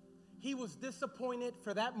 He was disappointed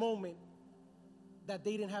for that moment that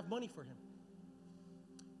they didn't have money for him.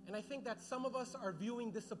 And I think that some of us are viewing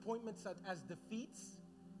disappointments as defeats,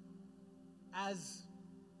 as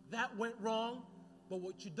that went wrong. But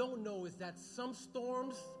what you don't know is that some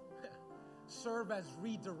storms serve as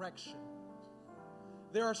redirection.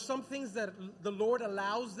 There are some things that the Lord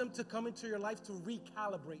allows them to come into your life to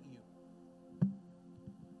recalibrate you.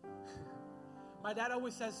 My dad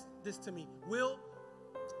always says this to me, Will,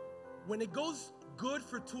 when it goes good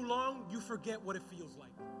for too long, you forget what it feels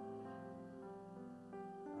like.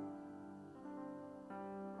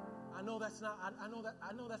 I know that's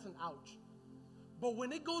an ouch. But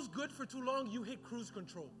when it goes good for too long, you hit cruise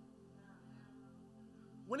control.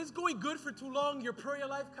 When it's going good for too long, your prayer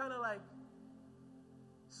life kind of like.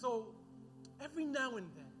 So every now and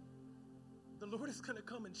then, the Lord is going to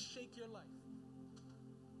come and shake your life.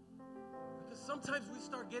 Because sometimes we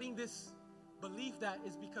start getting this belief that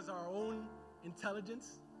it's because of our own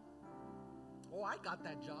intelligence. Oh, I got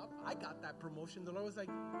that job. I got that promotion. The Lord was like,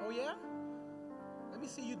 oh yeah? Let me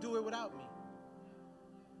see you do it without me.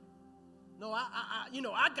 No,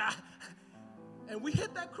 I got. And we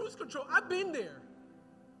hit that cruise control. I've been there.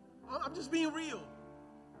 I'm just being real.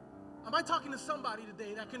 Am I talking to somebody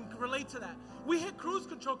today that can relate to that? We hit cruise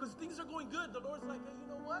control because things are going good. The Lord's like, hey, you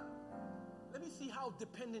know what? Let me see how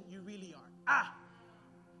dependent you really are.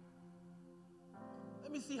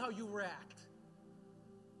 Let me see how you react.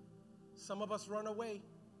 Some of us run away,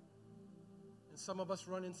 and some of us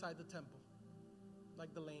run inside the temple,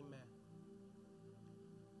 like the lame man.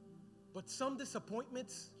 But some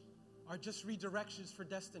disappointments are just redirections for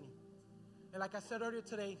destiny. And like I said earlier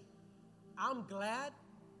today, I'm glad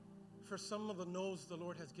for some of the no's the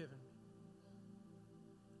Lord has given me.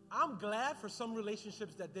 I'm glad for some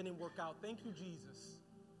relationships that didn't work out. Thank you, Jesus.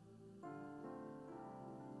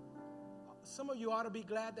 Some of you ought to be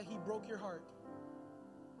glad that He broke your heart.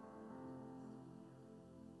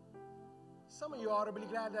 Some of you ought to be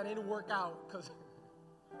glad that it didn't work out, because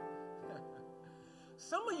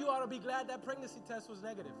some of you ought to be glad that pregnancy test was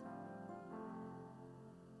negative.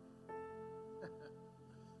 I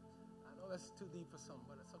know that's too deep for some,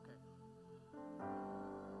 but it's okay.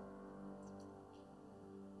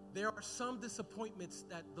 There are some disappointments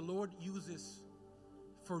that the Lord uses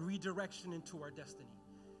for redirection into our destiny.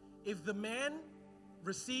 If the man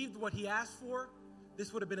received what he asked for,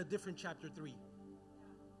 this would have been a different chapter 3.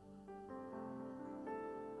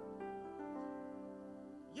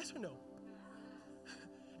 Yes or no?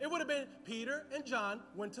 It would have been Peter and John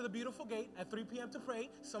went to the beautiful gate at 3 p.m. to pray.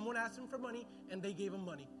 Someone asked him for money, and they gave him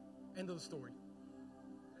money. End of the story.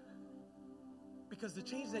 Because the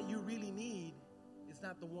change that you really need is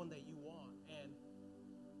not the one that you want. And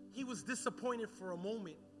he was disappointed for a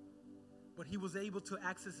moment, but he was able to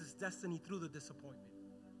access his destiny through the disappointment.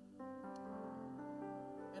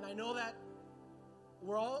 And I know that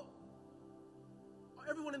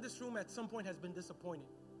everyone in this room at some point has been disappointed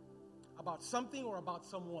about something or about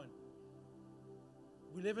someone.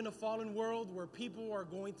 We live in a fallen world where people are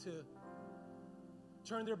going to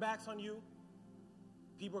turn their backs on you.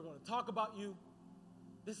 People are going to talk about you.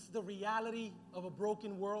 This is the reality of a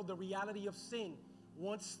broken world, the reality of sin.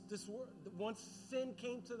 Once sin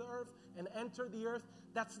came to the earth and entered the earth,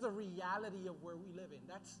 that's the reality of where we live in.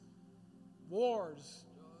 That's wars.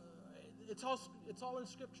 It's all in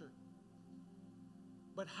Scripture.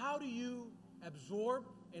 But how do you absorb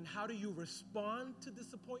and how do you respond to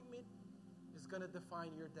disappointment is going to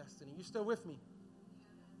define your destiny. You still with me?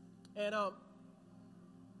 And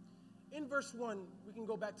in verse 1, we can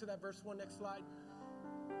go back to that verse 1, next slide.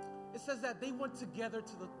 It says that they went together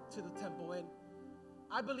to the temple. And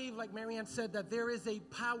I believe, like Marianne said, that there is a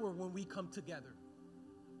power when we come together.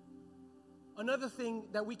 Another thing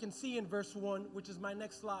that we can see in verse 1, which is my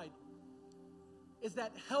next slide, is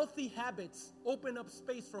that healthy habits open up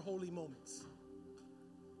space for holy moments.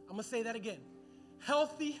 I'm going to say that again.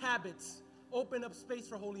 Healthy habits open up space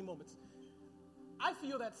for holy moments. I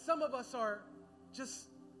feel that some of us are just,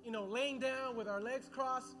 laying down with our legs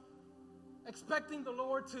crossed, expecting the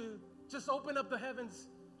Lord to just open up the heavens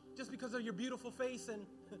just because of your beautiful face and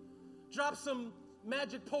drop some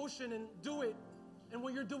magic potion and do it, and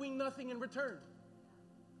when you're doing nothing in return.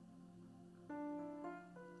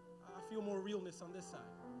 I feel more realness on this side.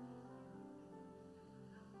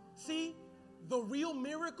 See, the real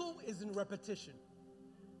miracle is in repetition.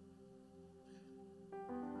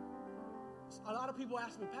 a lot of people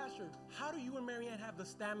ask me, Pastor, how do you and Marianne have the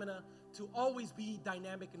stamina to always be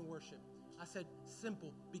dynamic in worship? I said,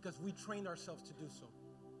 simple, because we trained ourselves to do so.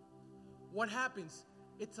 What happens?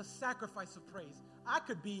 It's a sacrifice of praise. I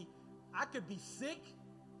could be sick.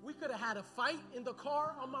 We could have had a fight in the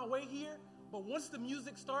car on my way here, but once the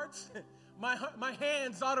music starts, my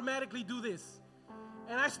hands automatically do this.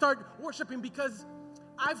 And I start worshiping because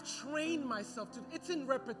I've trained myself to. It's in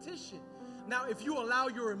repetition. Now, if you allow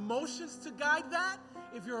your emotions to guide that,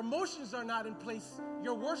 if your emotions are not in place,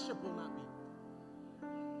 your worship will not be.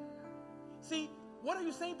 See, what are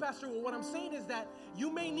you saying, Pastor? Well, what I'm saying is that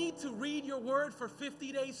you may need to read your word for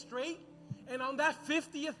 50 days straight, and on that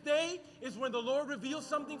 50th day is when the Lord reveals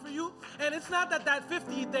something for you. And it's not that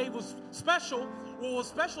 50th day was special. What was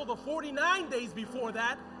special the 49 days before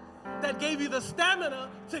that gave you the stamina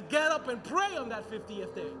to get up and pray on that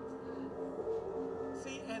 50th day.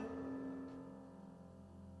 See, and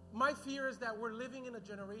my fear is that we're living in a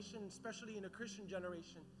generation, especially in a Christian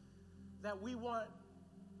generation, that we want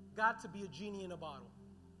God to be a genie in a bottle.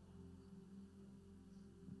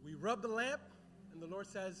 We rub the lamp, and the Lord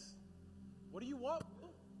says, what do you want?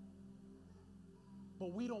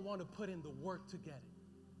 But we don't want to put in the work to get it.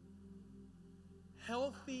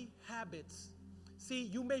 Healthy habits. See,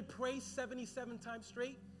 you may pray 77 times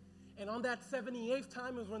straight, and on that 78th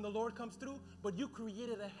time is when the Lord comes through, but you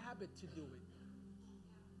created a habit to do it.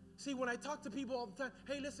 See, when I talk to people all the time,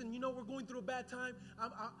 hey, listen, we're going through a bad time.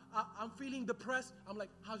 I'm feeling depressed. I'm like,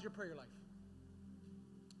 how's your prayer life?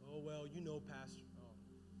 Oh, well, Pastor.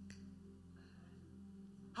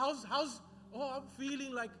 Oh. I'm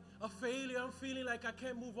feeling like a failure. I'm feeling like I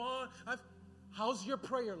can't move on. How's your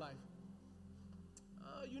prayer life?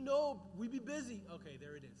 We be busy. Okay,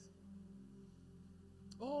 there it is.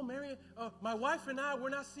 Oh, Marianne, my wife and I, we're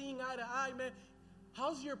not seeing eye to eye, man.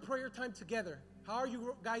 How's your prayer time together? How are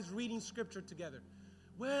you guys reading scripture together?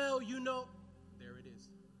 Well, there it is.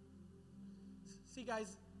 See,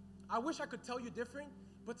 guys, I wish I could tell you different,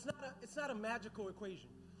 but it's not a magical equation.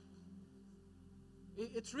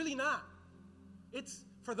 It's really not. It's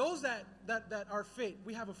for those that are fit.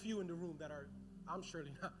 We have a few in the room that are, I'm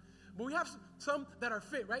surely not. But we have some that are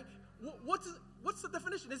fit, right? What's the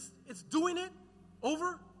definition? It's doing it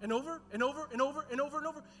over and over and over and over and over and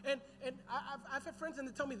over. And I've had friends and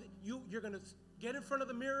they tell me that you're going to get in front of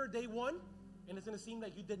the mirror day 1, and it's going to seem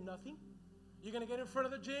like you did nothing. You're going to get in front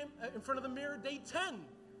of the mirror day 10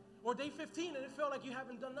 or day 15, and it felt like you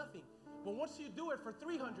haven't done nothing. But once you do it for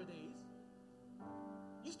 300 days,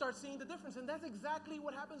 you start seeing the difference. And that's exactly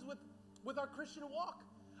what happens with our Christian walk.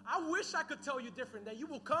 I wish I could tell you different, that you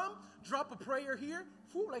will come, drop a prayer here,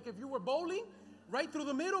 like if you were bowling, right through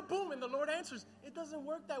the middle, boom, and the Lord answers. It doesn't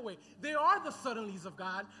work that way. There are the suddenlies of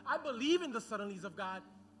God. I believe in the suddenlies of God.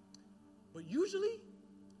 But usually,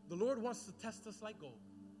 the Lord wants to test us like gold.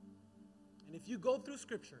 And if you go through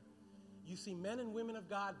Scripture, you see men and women of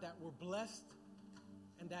God that were blessed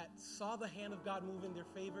and that saw the hand of God move in their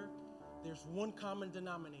favor. There's one common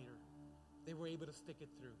denominator. They were able to stick it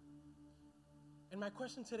through. And my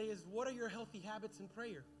question today is, what are your healthy habits in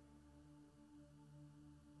prayer?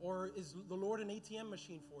 Or is the Lord an ATM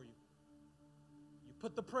machine for you? You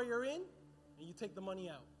put the prayer in, and you take the money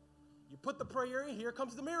out. You put the prayer in, here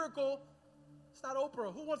comes the miracle. It's not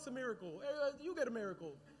Oprah. Who wants a miracle? Hey, you get a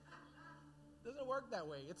miracle. It doesn't work that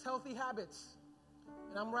way. It's healthy habits.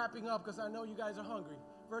 And I'm wrapping up because I know you guys are hungry.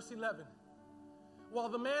 Verse 11. While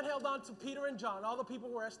the man held on to Peter and John, all the people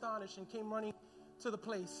were astonished and came running to the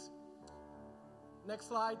place. Next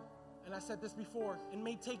slide. And I said this before. It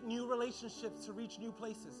may take new relationships to reach new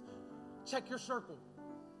places. Check your circle.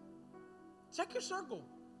 Check your circle.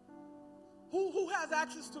 Who has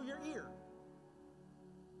access to your ear?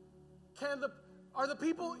 Are the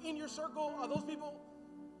people in your circle, are those people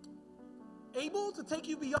able to take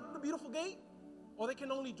you beyond the beautiful gate? Or they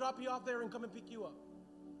can only drop you off there and come and pick you up?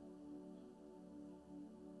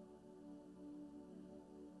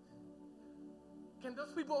 Can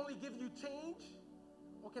those people only give you change?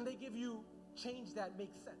 Or can they give you change that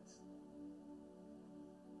makes sense?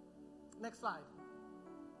 Next slide.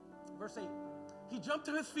 Verse 8. He jumped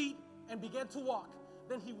to his feet and began to walk.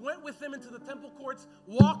 Then he went with them into the temple courts,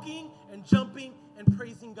 walking and jumping and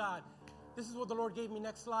praising God. This is what the Lord gave me.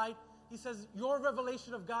 Next slide. He says, your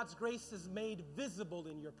revelation of God's grace is made visible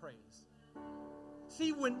in your praise.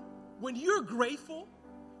 See, when you're grateful,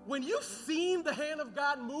 when you've seen the hand of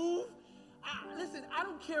God move, listen, I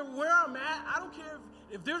don't care where I'm at. I don't care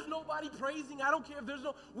if there's nobody praising. I don't care if there's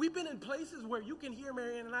no. We've been in places where you can hear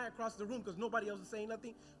Marianne and I across the room because nobody else is saying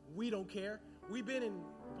nothing. We don't care. We've been in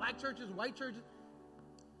black churches, white churches.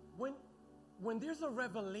 When there's a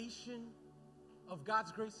revelation of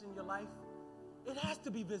God's grace in your life, It has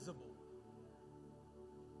to be visible.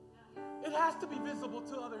 It has to be visible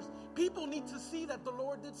to others. People need to see that the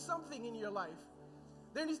Lord did something in your life.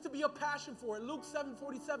 There needs to be a passion for it. Luke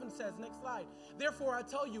 7:47 says, next slide, therefore I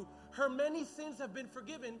tell you, her many sins have been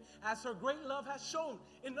forgiven as her great love has shown.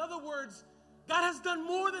 In other words, God has done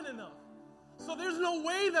more than enough. So there's no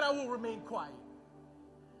way that I will remain quiet.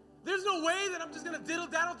 There's no way that I'm just going to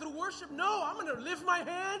diddle-daddle through worship. No, I'm going to lift my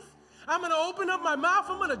hands. I'm going to open up my mouth.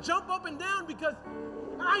 I'm going to jump up and down because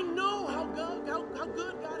I know how good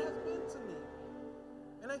God has been to me.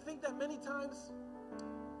 And I think that many times,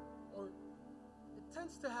 or it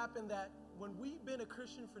tends to happen that when we've been a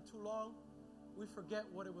Christian for too long, we forget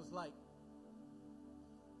what it was like.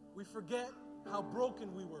 We forget how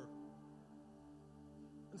broken we were.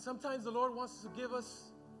 And sometimes the Lord wants to give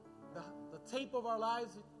us the tape of our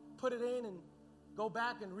lives, put it in and go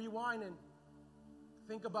back and rewind and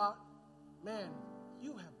think about, man,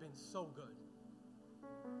 you have been so good.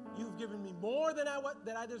 You've given me more than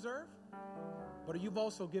I deserve, but you've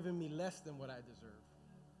also given me less than what I deserve.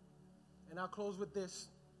 And I'll close with this.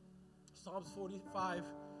 Psalms 45.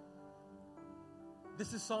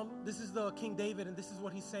 This is the King David, and this is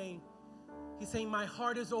what he's saying. He's saying, my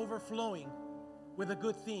heart is overflowing with a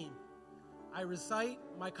good theme. I recite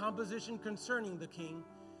my composition concerning the King.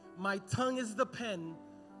 My tongue is the pen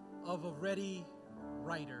of a ready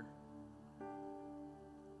writer.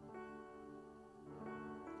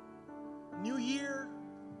 New year,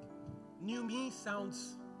 new me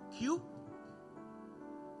sounds cute,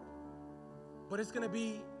 but it's going to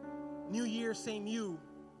be new year, same you,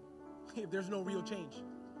 if there's no real change.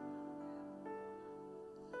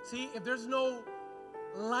 See, if there's no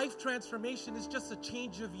life transformation, it's just a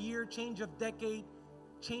change of year, change of decade,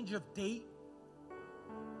 change of date.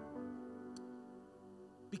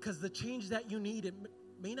 Because the change that you need, it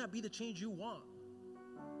may not be the change you want.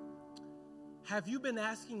 Have you been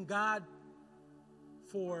asking God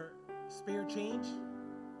for spare change?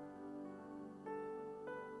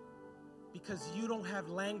 Because you don't have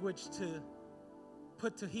language to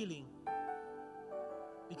put to healing.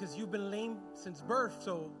 Because you've been lame since birth,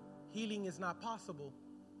 so healing is not possible.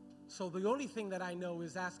 So the only thing that I know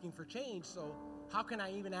is asking for change, so how can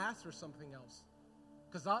I even ask for something else?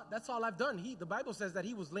 Because that's all I've done. The Bible says that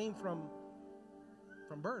he was lame from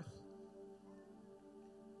birth.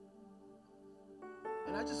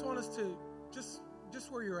 And I just want us to, just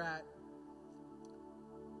where you're at,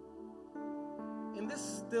 in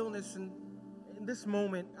this stillness and in this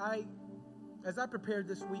moment, as I prepared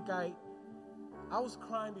this week, I was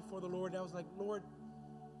crying before the Lord, and I was like, Lord,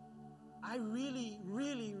 I really,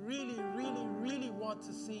 really, really, really, really want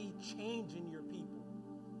to see change in your people.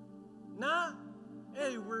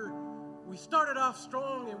 Hey, we started off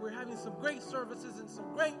strong, and we're having some great services and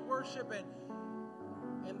some great worship,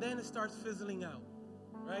 and then it starts fizzling out,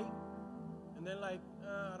 right? And then I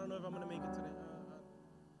don't know if I'm going to make it today.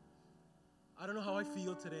 I don't know how I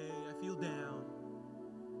feel today. I feel down.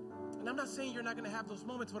 And I'm not saying you're not going to have those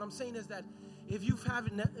moments. What I'm saying is that if you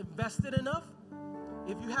haven't invested enough,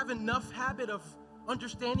 if you have enough habit of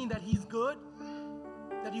understanding that he's good,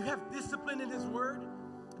 that you have discipline in his word,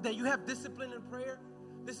 that you have discipline in prayer.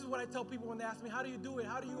 This is what I tell people when they ask me, how do you do it?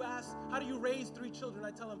 How do you raise 3 children?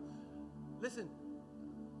 I tell them, listen,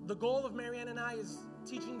 the goal of Marianne and I is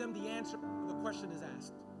teaching them the answer before the question is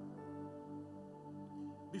asked.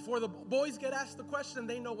 Before the boys get asked the question,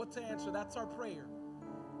 they know what to answer. That's our prayer.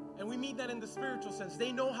 And we mean that in the spiritual sense.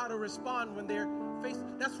 They know how to respond when they're faced.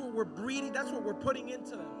 That's what we're breeding. That's what we're putting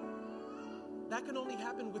into them. That can only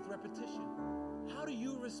happen with repetition. How do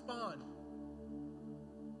you respond?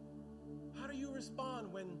 How do you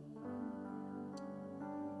respond when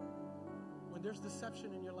there's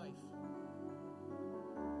deception in your life?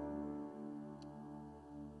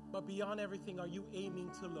 But beyond everything, are you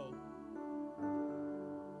aiming too low?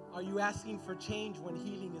 Are you asking for change when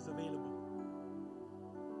healing is available?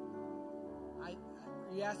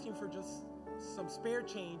 Are you asking for just some spare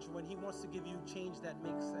change when he wants to give you change that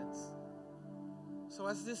makes sense? So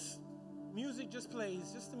as this music just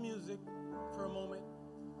plays, just the music for a moment,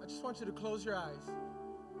 I just want you to close your eyes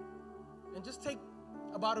and just take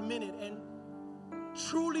about a minute and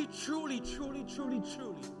truly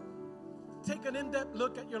take an in-depth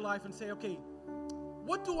look at your life and say, okay,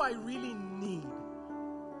 what do I really need?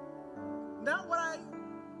 Not what I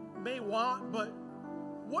may want, but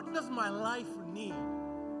what does my life need?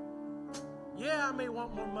 Yeah, I may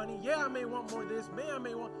want more money. Yeah, I may want more this.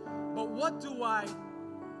 But what do I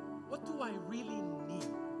really need?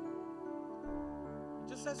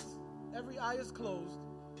 Just as every eye is closed,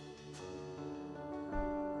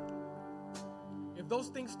 if those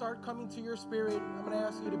things start coming to your spirit, I'm going to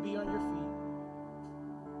ask you to be on your feet.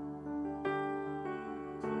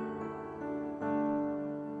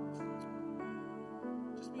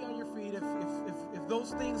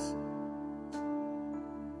 those things.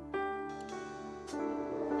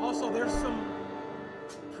 Also, there's some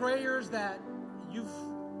prayers that you've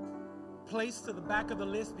placed to the back of the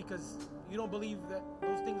list because you don't believe that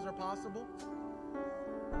those things are possible.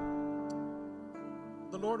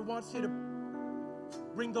 The Lord wants you to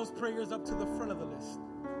bring those prayers up to the front of the list,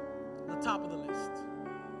 the top of the list.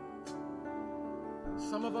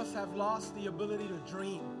 Some of us have lost the ability to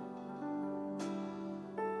dream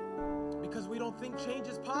because we don't think change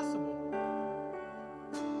is possible.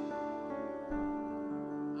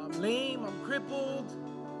 I'm lame, I'm crippled.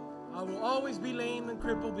 I will always be lame and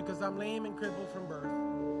crippled because I'm lame and crippled from birth.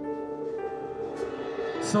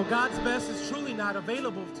 So God's best is truly not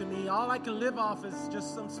available to me. All I can live off is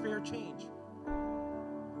just some spare change.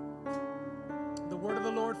 The word of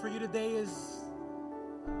the Lord for you today is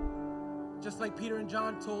just like Peter and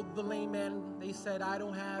John told the lame man. They said, I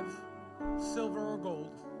don't have silver or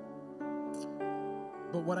gold,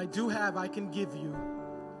 but what I do have I can give you.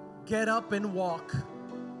 Get up and walk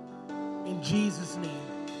in Jesus' name.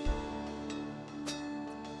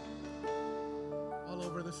 All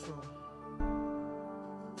over this room.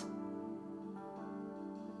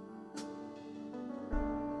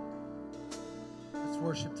 Let's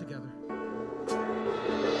worship together.